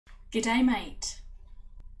G'day mate,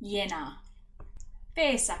 Yenna,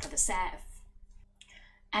 fair suck of the sav,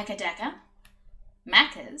 Akadaka,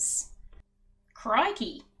 Maccas,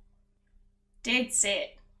 Crikey, dead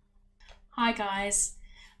set. Hi guys,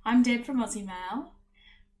 I'm Deb from Aussie Maille.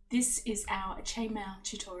 This is our chainmail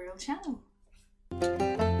tutorial channel.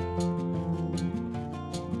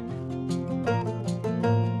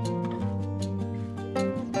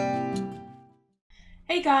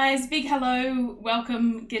 Hey guys, big hello,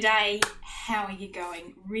 welcome, g'day, how are you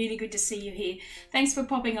going? Really good to see you here. Thanks for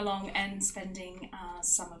popping along and spending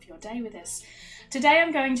some of your day with us. Today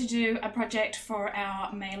I'm going to do a project for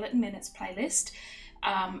our Mail It in Minutes playlist.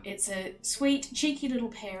 It's a sweet, cheeky little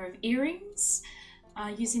pair of earrings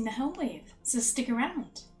using the helm weave, so stick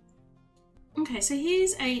around. Okay, so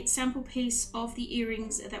here's a sample piece of the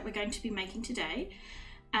earrings that we're going to be making today.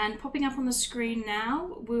 And popping up on the screen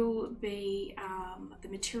now will be the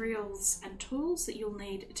materials and tools that you'll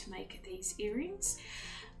need to make these earrings,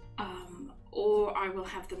 or I will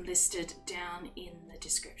have them listed down in the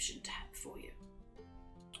description tab for you.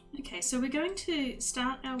 Okay, so we're going to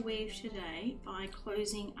start our weave today by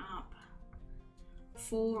closing up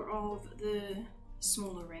 4 of the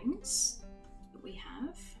smaller rings that we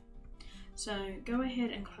have. So go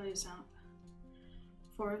ahead and close up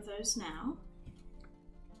 4 of those now.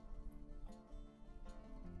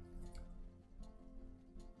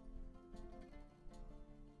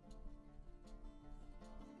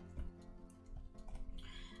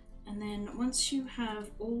 And then once you have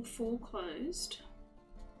all 4 closed,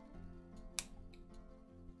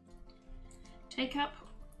 take up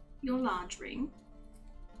your large ring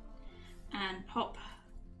and pop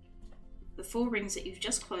the 4 rings that you've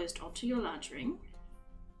just closed onto your large ring.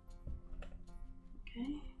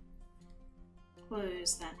 Okay,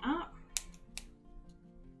 close that up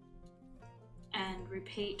and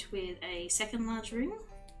repeat with a second large ring.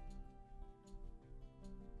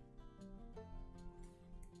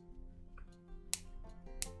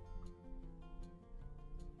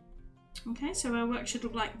 Okay, so our work should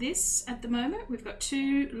look like this at the moment. We've got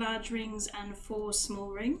 2 large rings and 4 small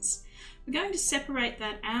rings. We're going to separate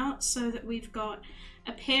that out so that we've got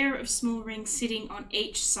a pair of small rings sitting on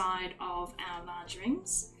each side of our large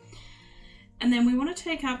rings. And then we want to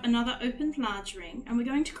take up another opened large ring and we're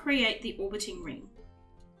going to create the orbiting ring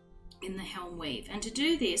in the helm weave. And to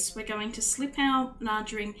do this, we're going to slip our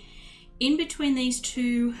large ring in between these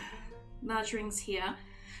 2 large rings here.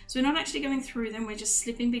 So we're not actually going through them, we're just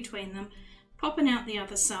slipping between them, popping out the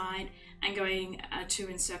other side and going to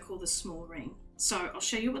encircle the small ring. So I'll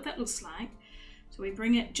show you what that looks like. So we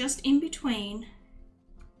bring it just in between,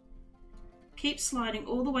 keep sliding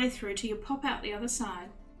all the way through till you pop out the other side.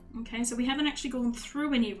 Okay, so we haven't actually gone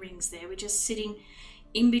through any rings there, we're just sitting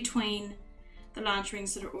in between the large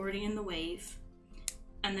rings that are already in the weave,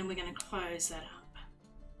 and then we're going to close that up.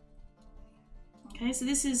 Okay, so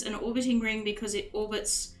this is an orbiting ring because it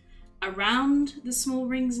orbits around the small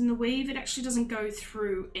rings in the weave. It actually doesn't go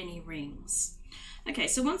through any rings. Okay,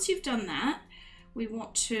 so once you've done that, we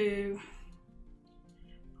want to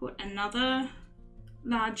put another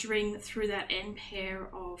large ring through that end pair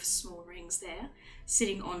of small rings there,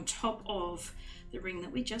 sitting on top of the ring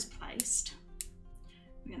that we just placed.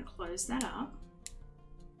 We're going to close that up.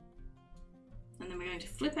 And then we're going to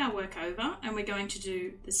flip our work over and we're going to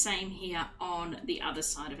do the same here on the other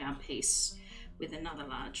side of our piece with another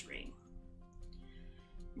large ring.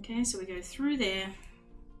 Okay, so we go through there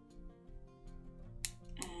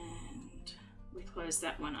and we close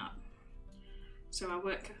that one up. So our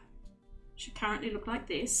work should currently look like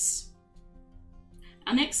this.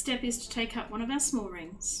 Our next step is to take up one of our small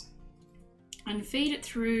rings and feed it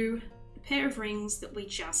through the pair of rings that we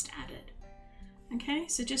just added. Okay,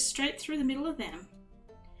 so just straight through the middle of them,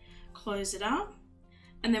 close it up,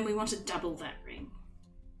 and then we want to double that ring.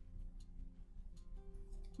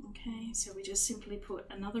 Okay, so we just simply put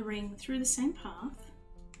another ring through the same path.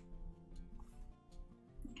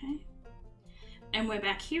 Okay, and we're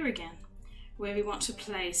back here again, where we want to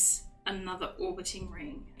place another orbiting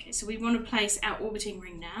ring. Okay, so we want to place our orbiting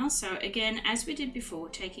ring now. So again, as we did before,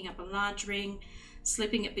 taking up a large ring,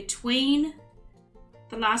 slipping it between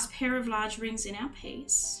the last pair of large rings in our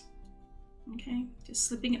piece. Okay, just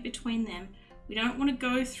slipping it between them. We don't want to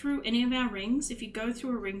go through any of our rings. If you go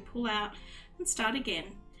through a ring, pull out and start again.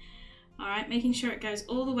 All right, making sure it goes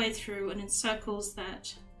all the way through and encircles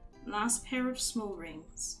that last pair of small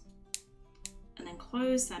rings. And then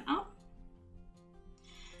close that up.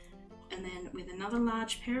 And then with another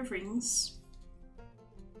large pair of rings,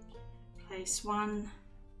 place one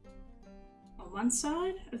on one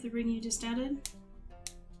side of the ring you just added.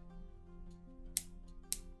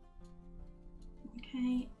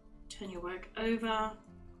 Okay, turn your work over,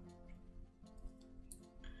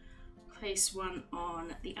 place one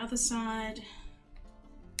on the other side,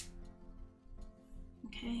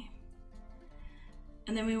 okay,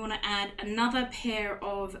 and then we want to add another pair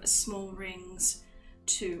of small rings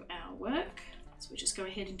to our work, so we'll just go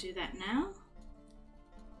ahead and do that now.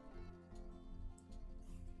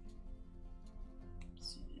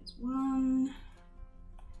 So there's one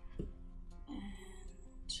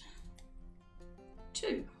and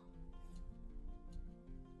two.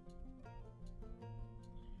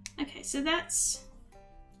 Okay, so that's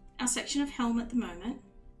our section of helm at the moment.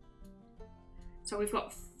 So we've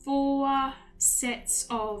got 4 sets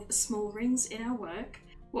of small rings in our work.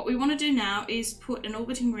 What we want to do now is put an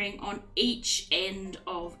orbiting ring on each end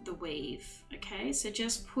of the weave. Okay, so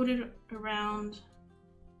just put it around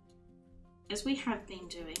as we have been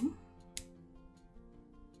doing.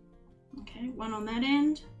 Okay, one on that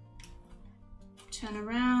end, turn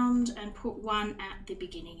around and put one at the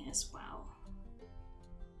beginning as well.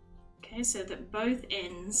 Okay, so that both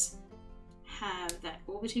ends have that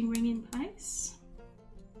orbiting ring in place.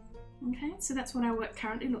 Okay, so that's what our work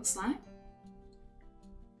currently looks like.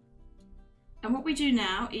 And what we do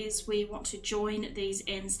now is we want to join these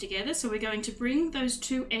ends together. So we're going to bring those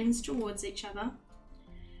 2 ends towards each other,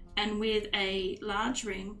 and with a large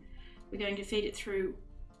ring, we're going to feed it through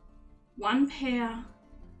one pair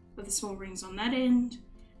of the small rings on that end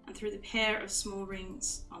and through the pair of small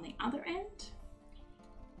rings on the other end.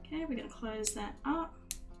 Okay, we're going to close that up.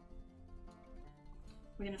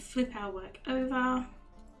 We're going to flip our work over,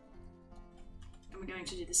 and we're going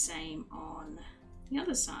to do the same on the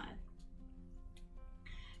other side.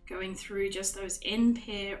 Going through just those end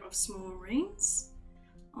pair of small rings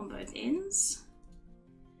on both ends,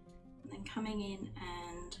 and then coming in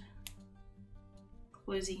and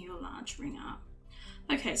closing your large ring up.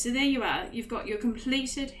 Okay, so there you are. You've got your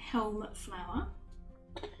completed helm flower.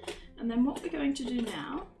 And then what we're going to do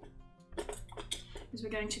now is we're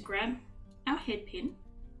going to grab our head pin.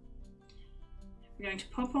 We're going to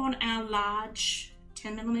pop on our large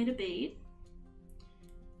 10mm bead.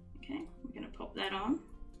 Okay, we're going to pop that on.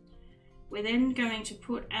 We're then going to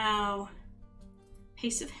put our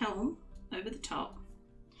piece of helm over the top,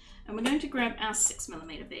 and we're going to grab our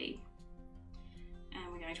 6mm bead,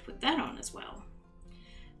 and we're going to put that on as well.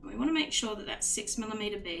 And we want to make sure that that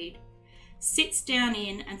 6mm bead sits down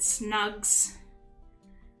in and snugs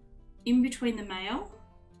in between the maille.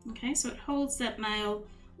 Okay, so it holds that maille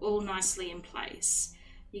all nicely in place.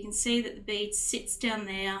 You can see that the bead sits down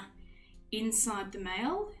there inside the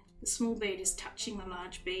maille. The small bead is touching the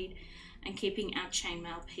large bead and keeping our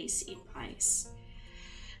chainmail piece in place.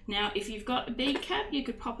 Now, if you've got a bead cap, you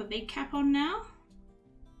could pop a bead cap on now.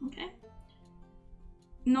 Okay,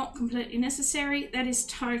 not completely necessary. That is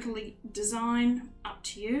totally design, up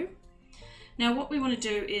to you. Now, what we want to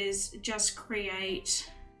do is just create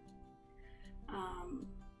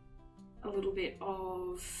a little bit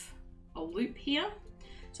of a loop here.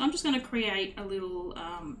 So I'm just going to create a little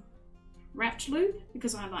wrapped loop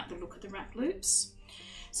because I like the look of the wrapped loops.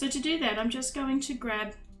 So to do that, I'm just going to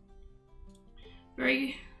grab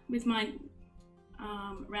with my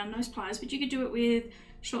round nose pliers, but you could do it with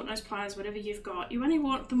short nose pliers, whatever you've got. You only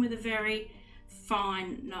want them with a very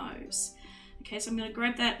fine nose. Okay, so I'm going to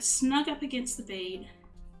grab that snug up against the bead,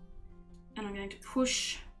 and I'm going to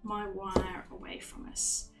push my wire away from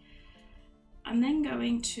us. I'm then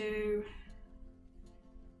going to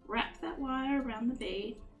wrap that wire around the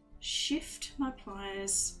bead, shift my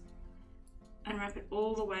pliers, and wrap it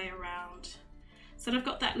all the way around so that I've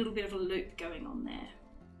got that little bit of a loop going on there.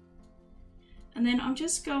 And then I'm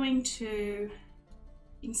just going to,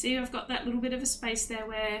 you can see I've got that little bit of a space there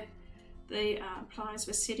where the pliers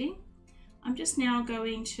were sitting. I'm just now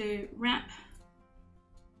going to wrap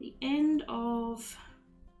the end of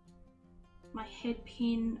my head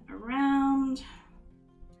pin around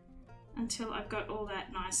until I've got all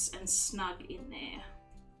that nice and snug in there.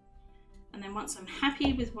 And then once I'm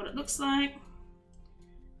happy with what it looks like,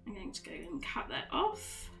 I'm going to go and cut that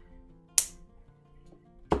off.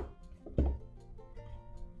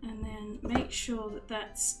 And then make sure that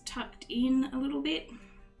that's tucked in a little bit.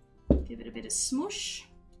 Give it a bit of smush.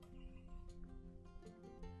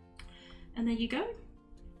 And there you go.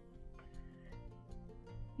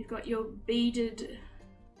 You've got your beaded,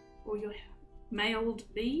 or your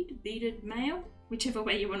mailed bead, beaded maille, whichever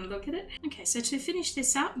way you want to look at it. Okay, so to finish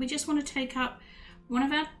this up, we just want to take up one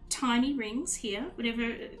of our tiny rings here,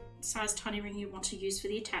 whatever size tiny ring you want to use for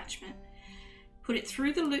the attachment. Put it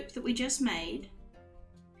through the loop that we just made.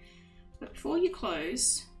 But before you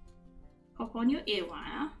close, pop on your ear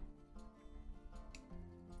wire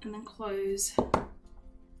and then close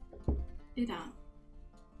it up.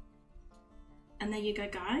 And there you go,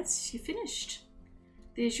 guys, you're finished.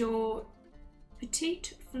 There's your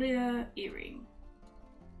Petite Fleur earring.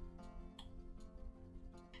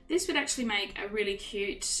 This would actually make a really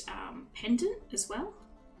cute pendant as well.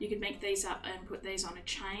 You could make these up and put these on a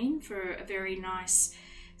chain for a very nice,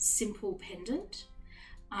 simple pendant.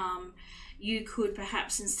 You could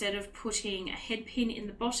perhaps, instead of putting a head pin in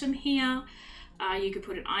the bottom here, you could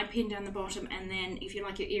put an eye pin down the bottom, and then if you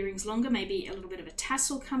like your earrings longer, maybe a little bit of a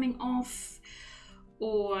tassel coming off.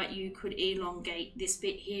 Or you could elongate this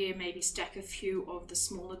bit here, maybe stack a few of the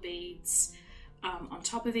smaller beads on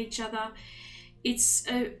top of each other. It's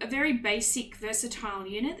a very basic, versatile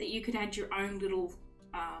unit that you could add your own little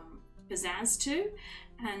pizzazz to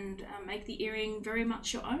and make the earring very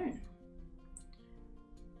much your own.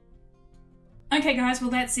 Okay guys, well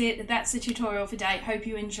that's it. That's the tutorial for today. Hope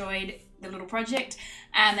you enjoyed the little project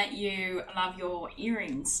and that you love your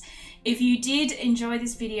earrings. If you did enjoy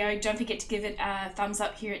this video, don't forget to give it a thumbs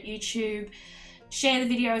up here at YouTube. Share the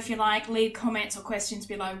video if you like, leave comments or questions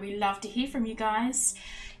below. We love to hear from you guys.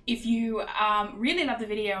 If you really love the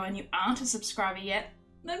video and you aren't a subscriber yet,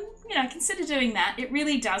 then consider doing that. It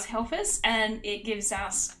really does help us and it gives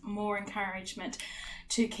us more encouragement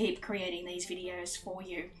to keep creating these videos for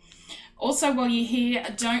you. Also, while you're here,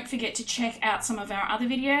 don't forget to check out some of our other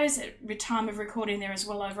videos. At the time of recording, there is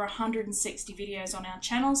well over 160 videos on our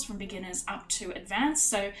channels from beginners up to advanced,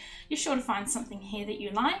 so you're sure to find something here that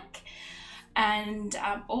you like. And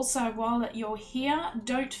also, while you're here,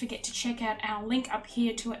 don't forget to check out our link up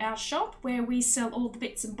here to our shop where we sell all the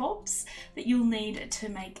bits and bobs that you'll need to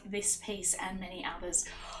make this piece and many others.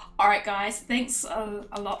 Alright guys, thanks a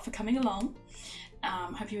lot for coming along.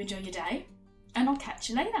 Hope you enjoy your day and I'll catch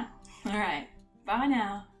you later. Alright, bye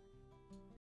now.